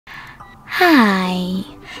Hi!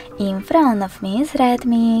 In front of me is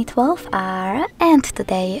Redmi 12R and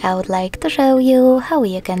today I would like to show you how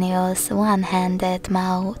you can use one-handed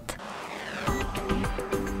mode.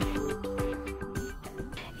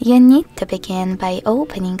 You need to begin by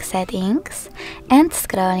opening settings and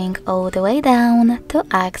scrolling all the way down to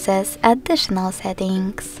access additional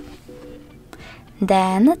settings.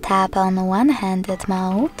 Then tap on one-handed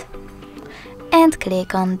mode and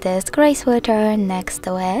click on this gray switcher next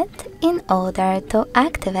to it in order to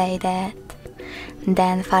activate it.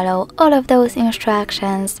 Then follow all of those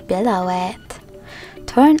instructions below it.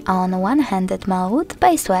 Turn on one-handed mode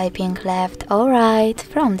by swiping left or right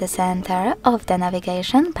from the center of the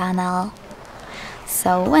navigation panel.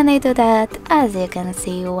 So when I do that, as you can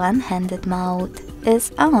see, one-handed mode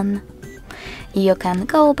is on. You can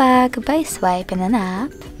go back by swiping an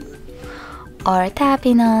app or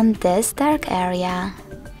tapping on this dark area.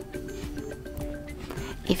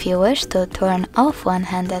 If you wish to turn off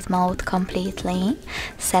one-handed mode completely,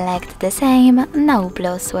 select the same no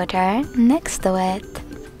blue switcher next to it.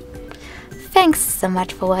 Thanks so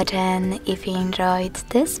much for watching. If you enjoyed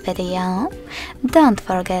this video, don't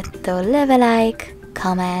forget to leave a like,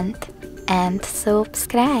 comment and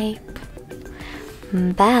subscribe.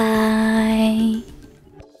 Bye!